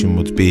translation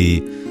would be,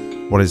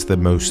 what is the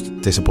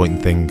most disappointing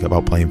thing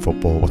about playing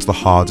football? What's the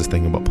hardest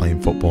thing about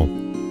playing football?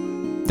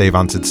 Dave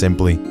answered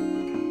simply,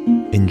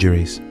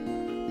 injuries.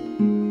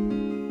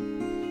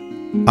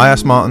 I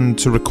asked Martin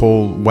to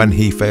recall when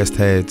he first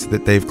heard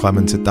that Dave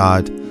Clement had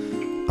died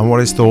and what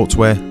his thoughts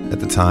were at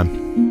the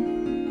time.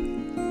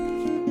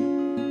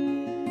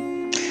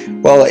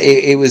 Well,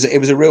 it was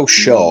a real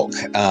shock.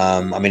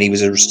 He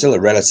was still a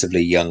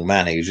relatively young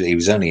man. He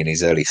was only in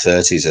his early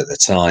 30s at the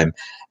time,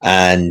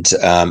 and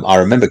I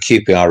remember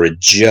QPR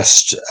had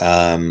just,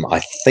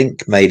 I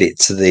think, made it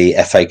to the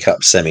FA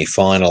Cup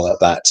semi-final at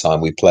that time.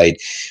 We played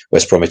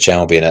West Bromwich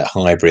Albion at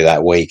Highbury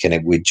that week,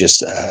 and we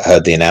just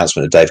heard the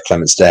announcement of Dave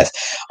Clement's death.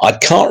 I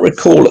can't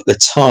recall at the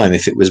time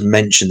if it was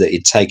mentioned that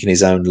he'd taken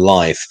his own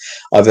life.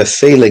 I have a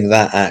feeling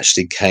that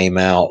actually came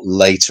out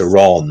later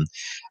on.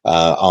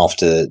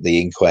 After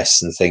the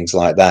inquests and things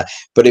like that.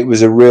 But it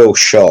was a real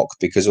shock,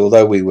 because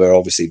although we were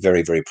obviously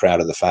very, very proud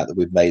of the fact that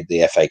we'd made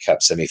the FA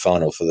Cup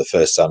semi-final for the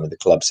first time in the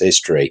club's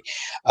history,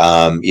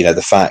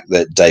 the fact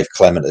that Dave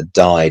Clement had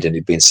died and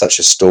he'd been such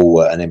a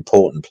stalwart and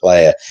important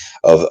player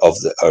of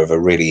a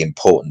really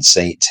important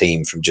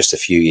team from just a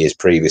few years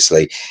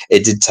previously,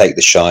 it did take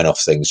the shine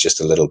off things just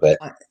a little bit.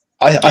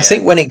 I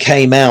think when it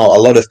came out,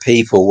 a lot of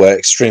people were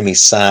extremely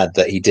sad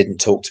that he didn't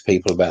talk to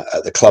people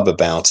at the club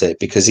about it,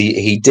 because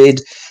he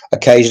did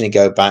occasionally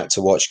go back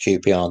to watch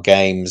QPR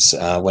games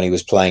when he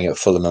was playing at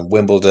Fulham and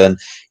Wimbledon.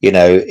 You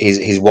know,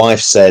 his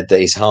wife said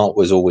that his heart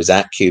was always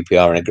at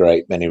QPR in a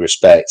great many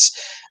respects.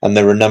 And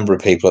there were a number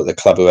of people at the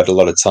club who had a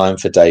lot of time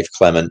for Dave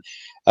Clement.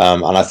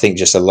 And I think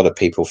just a lot of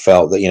people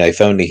felt that, you know,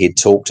 if only he'd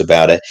talked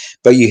about it.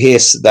 But you hear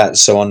that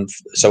so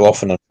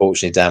often,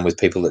 unfortunately, Dan, with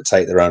people that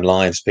take their own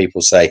lives.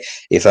 People say,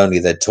 if only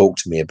they'd talk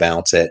to me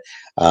about it.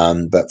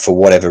 But for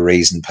whatever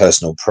reason,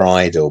 personal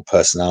pride or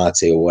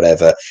personality or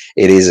whatever,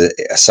 it is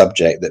a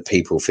subject that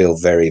people feel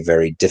very,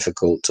 very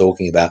difficult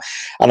talking about.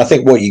 And I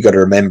think what you got to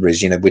remember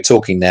is, you know, we're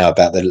talking now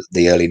about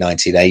the early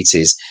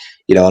 1980s.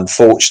 You know,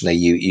 unfortunately,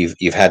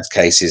 you've had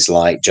cases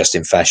like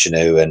Justin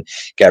Fashanu and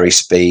Gary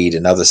Speed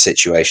and other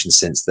situations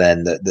since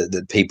then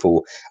that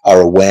people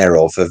are aware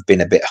of, have been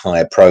a bit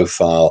higher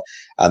profile,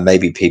 and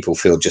maybe people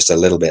feel just a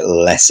little bit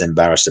less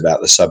embarrassed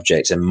about the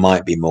subject and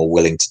might be more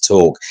willing to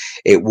talk.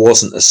 It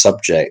wasn't a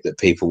subject that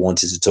people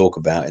wanted to talk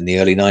about in the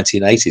early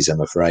 1980s,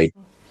 I'm afraid.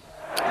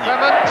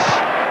 Clement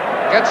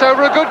gets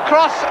over a good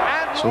cross.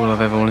 It's all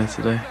I've ever wanted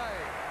to do,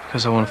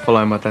 because I want to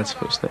follow my dad's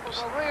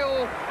footsteps.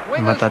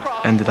 And my dad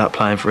ended up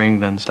playing for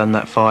England, he's done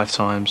that 5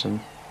 times,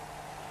 and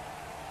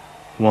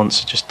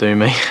wants to just do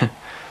me.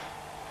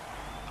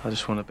 I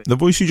just want to be... The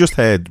voice you just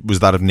heard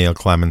was that of Neil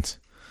Clement,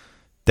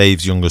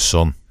 Dave's youngest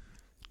son.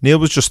 Neil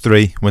was just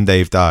 3 when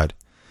Dave died,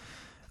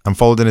 and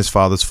followed in his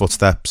father's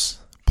footsteps,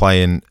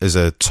 playing as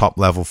a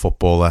top-level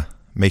footballer,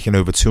 making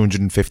over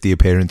 250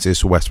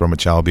 appearances for West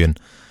Bromwich Albion,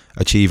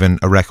 achieving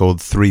a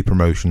record 3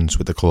 promotions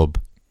with the club.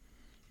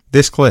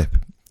 This clip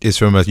is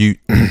from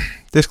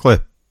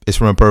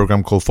a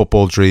programme called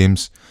Football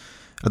Dreams,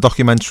 a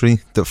documentary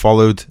that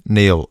followed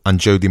Neil and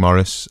Jody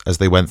Morris as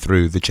they went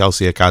through the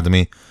Chelsea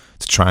Academy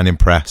to try and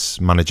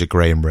impress manager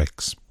Graham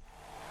Ricks.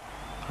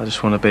 I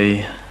just want to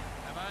be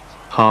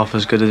half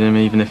as good as him,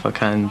 even if I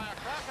can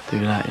do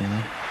that, you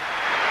know.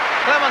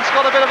 Clement's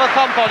got a bit of a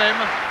thump on him.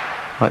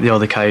 Like the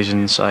odd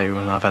occasion, say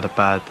when I've had a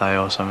bad day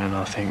or something,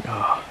 I think,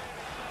 oh,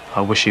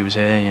 I wish he was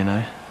here, you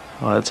know.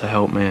 I had to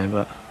help me,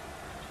 but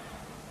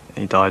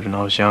he died when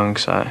I was young,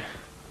 so...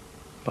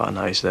 But I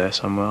know he's there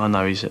somewhere. I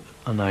know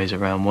he's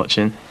around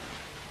watching.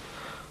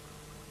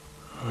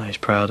 I know he's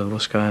proud of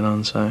what's going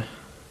on, so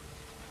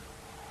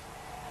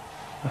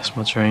that's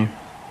my dream.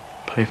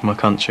 Play for my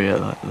country at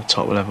like the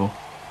top level.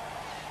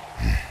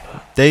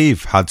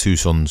 Dave had 2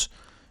 sons,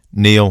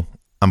 Neil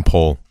and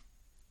Paul.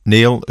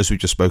 Neil, as we've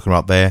just spoken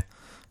about there,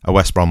 a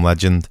West Brom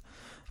legend,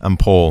 and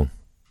Paul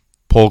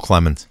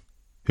Clement,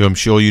 who I'm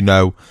sure you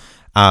know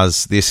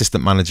as the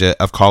assistant manager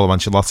of Carlo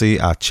Ancelotti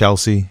at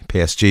Chelsea,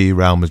 PSG,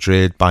 Real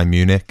Madrid, Bayern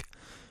Munich.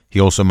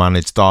 He also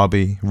managed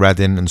Derby,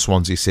 Reading and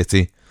Swansea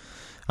City,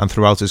 and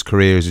throughout his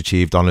career has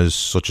achieved honours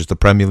such as the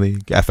Premier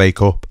League, FA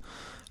Cup,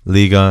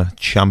 Liga,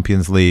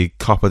 Champions League,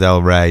 Copa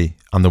del Rey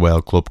and the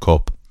World Club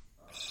Cup.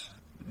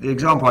 The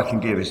example I can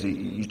give is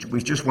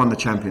we've just won the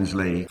Champions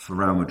League for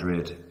Real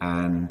Madrid,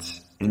 and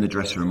in the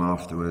dressing room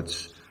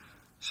afterwards,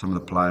 some of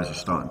the players are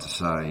starting to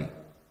say,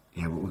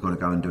 yeah, we've got to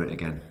go and do it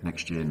again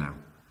next year now.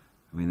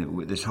 I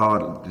mean,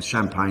 the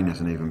champagne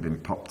hasn't even been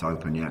popped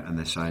open yet, and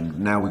they're saying,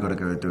 now we've got to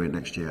go and do it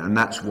next year. And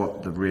that's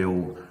what the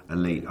real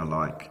elite are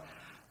like.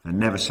 They're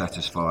never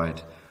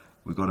satisfied.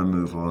 We've got to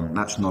move on.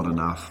 That's not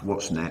enough.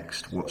 What's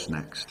next? What's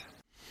next?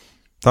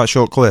 That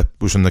short clip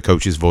was from the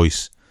coach's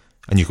voice,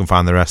 and you can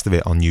find the rest of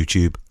it on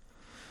YouTube.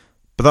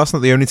 But that's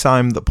not the only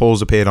time that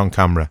Paul's appeared on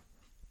camera.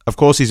 Of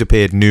course, he's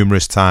appeared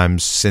numerous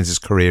times since his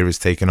career has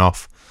taken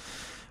off,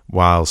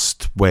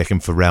 whilst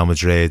working for Real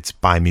Madrid,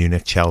 Bayern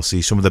Munich,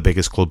 Chelsea, some of the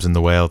biggest clubs in the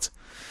world.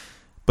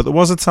 But there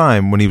was a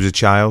time when he was a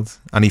child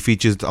and he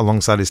featured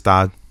alongside his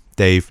dad,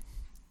 Dave,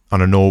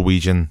 on a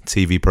Norwegian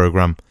TV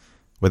programme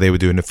where they were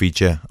doing a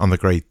feature on the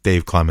great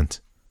Dave Clement.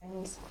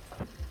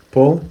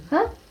 Paul?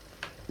 Huh?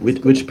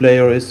 Which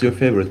player is your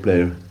favourite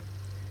player?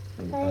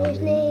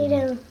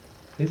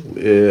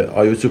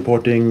 Are you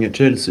supporting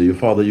Chelsea? Your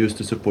father used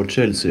to support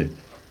Chelsea.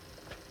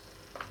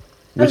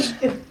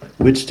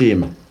 Which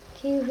team?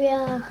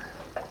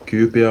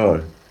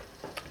 QPR.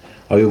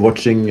 Are you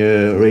watching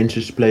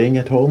Rangers playing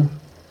at home?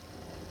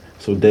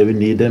 So David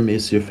Needham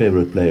is your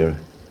favorite player.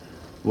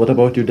 What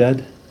about your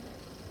dad?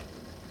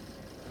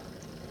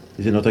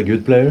 Is he not a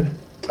good player?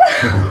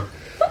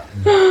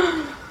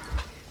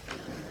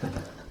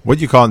 What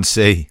you can't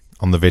see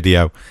on the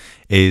video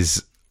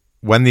is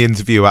when the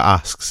interviewer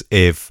asks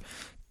if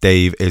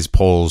Dave is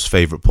Paul's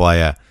favourite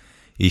player,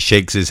 he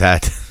shakes his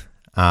head.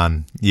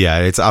 And yeah,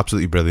 it's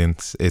absolutely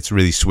brilliant. It's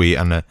really sweet,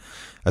 and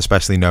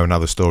especially knowing how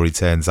the story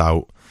turns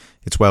out,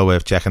 it's well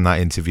worth checking that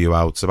interview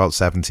out. It's about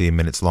 17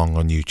 minutes long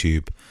on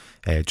YouTube.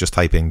 Just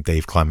typing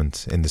Dave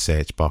Clement in the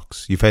search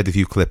box. You've heard a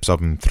few clips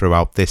of him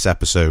throughout this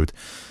episode,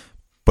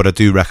 but I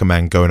do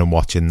recommend going and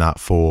watching that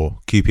for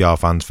QPR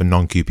fans, for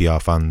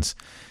non-QPR fans.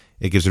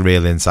 It gives a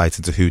real insight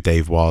into who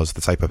Dave was,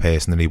 the type of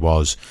person that he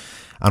was,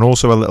 and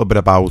also a little bit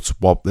about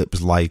what it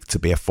was like to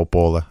be a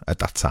footballer at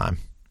that time.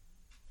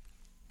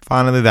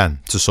 Finally then,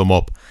 to sum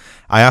up,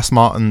 I asked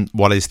Martin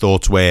what his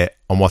thoughts were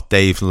on what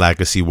Dave's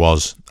legacy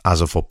was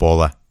as a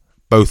footballer,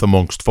 both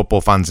amongst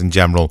football fans in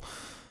general,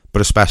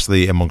 but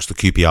especially amongst the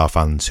QPR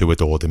fans who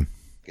adored him.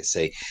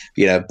 Legacy,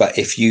 but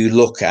if you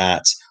look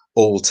at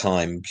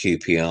all-time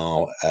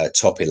QPR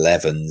top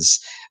 11s,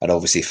 and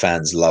obviously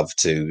fans love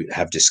to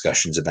have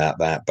discussions about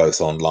that both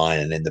online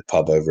and in the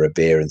pub over a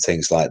beer and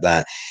things like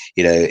that,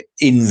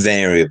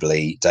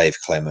 invariably Dave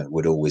Clement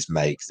would always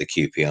make the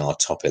QPR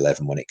top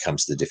 11 when it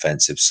comes to the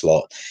defensive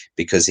slot,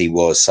 because he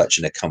was such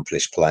an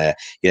accomplished player.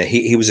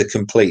 He was a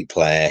complete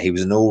player. He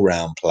was an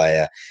all-round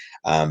player.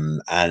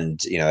 And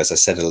as I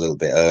said a little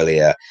bit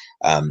earlier,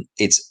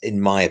 it's, in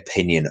my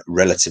opinion,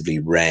 relatively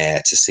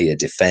rare to see a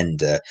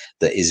defender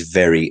that is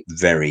very,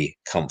 very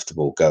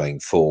comfortable going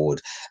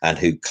forward and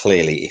who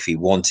clearly, if he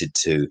wanted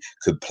to,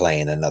 could play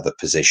in another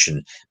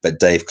position. But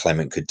Dave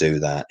Clement could do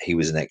that. He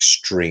was an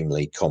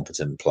extremely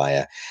competent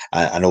player.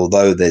 And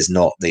although there's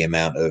not the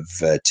amount of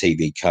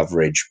TV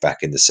coverage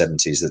back in the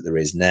 70s that there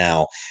is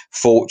now,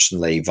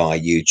 fortunately, via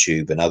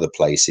YouTube and other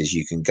places,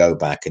 you can go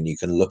back and you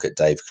can look at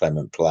Dave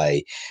Clement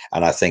play.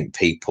 And I think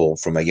people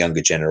from a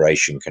younger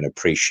generation can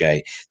appreciate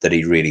that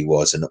he really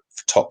was a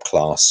top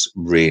class,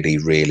 really,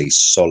 really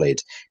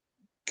solid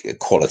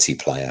quality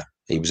player.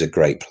 He was a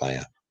great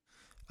player.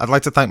 I'd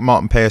like to thank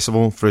Martin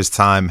Percival for his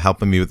time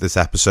helping me with this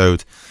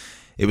episode.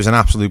 It was an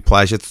absolute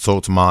pleasure to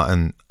talk to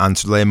Martin and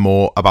to learn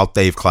more about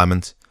Dave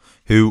Clement,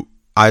 who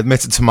I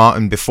admitted to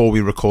Martin before we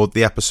recorded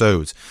the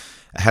episode,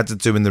 ahead of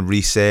doing the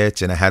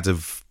research and ahead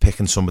of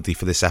picking somebody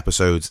for this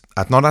episode,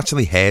 I'd not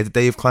actually heard of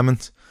Dave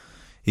Clement.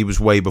 He was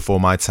way before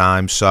my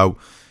time, so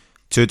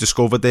to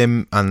discover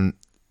him and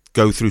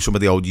go through some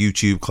of the old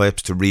YouTube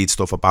clips, to read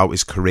stuff about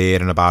his career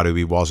and about who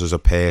he was as a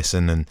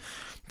person and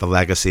the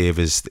legacy of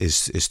his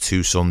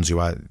two sons, who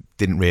I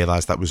didn't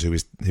realise that was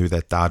who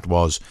their dad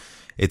was.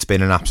 It's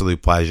been an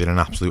absolute pleasure and an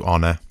absolute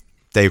honour.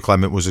 Dave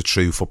Clement was a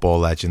true football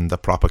legend, a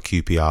proper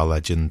QPR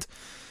legend,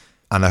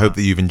 and I hope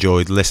that you've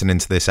enjoyed listening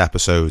to this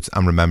episode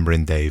and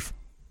remembering Dave.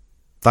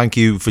 Thank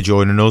you for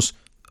joining us.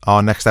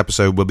 Our next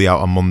episode will be out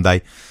on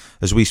Monday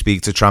as we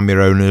speak to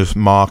Tranmere owners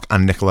Mark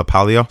and Nicola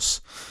Palios.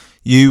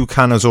 You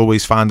can, as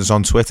always, find us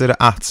on Twitter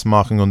at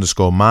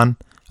 @marking_man.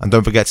 And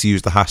don't forget to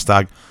use the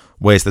hashtag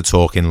Where's the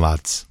Talking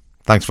Lads.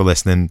 Thanks for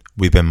listening.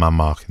 We've been Man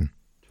Marking.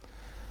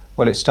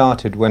 Well, it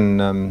started when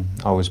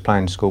I was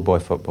playing schoolboy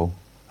football.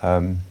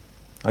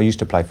 I used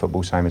to play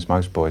football same as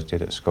most boys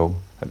did at school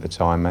at the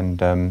time.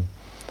 And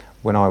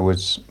when I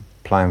was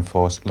playing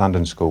for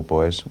London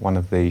schoolboys, one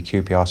of the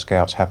QPR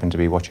scouts happened to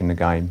be watching the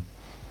game.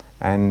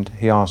 And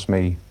he asked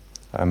me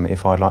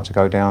if I'd like to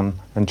go down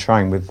and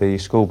train with the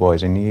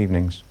schoolboys in the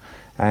evenings.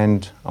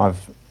 And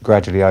I've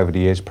gradually over the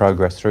years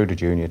progressed through the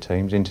junior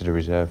teams, into the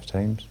reserve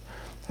teams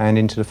and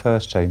into the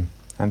first team,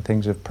 and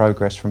things have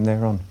progressed from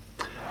there on.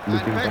 And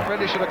Pep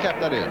really should have kept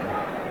that in.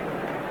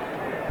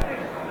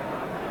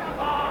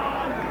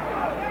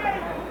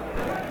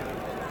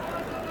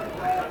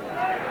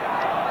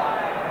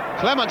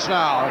 Clements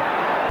now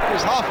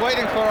is half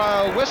waiting for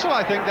a whistle,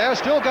 I think. They're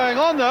still going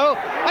on though,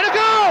 and a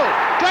goal!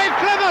 Dave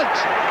Clement!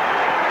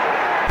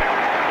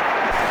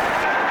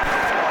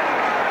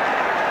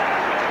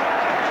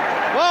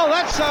 Well,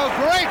 that's a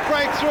great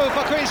breakthrough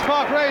for Queen's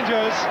Park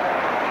Rangers.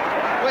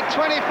 With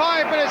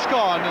 25 minutes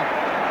gone,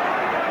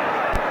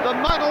 the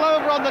muddle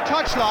over on the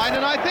touchline,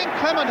 and I think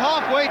Clement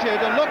half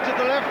waited and looked at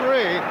the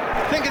referee,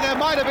 thinking there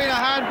might have been a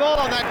handball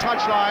on that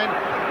touchline.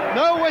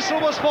 No whistle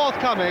was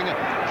forthcoming.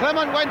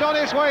 Clement went on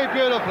his way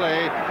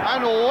beautifully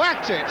and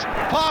whacked it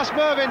past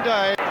Mervyn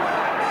Day.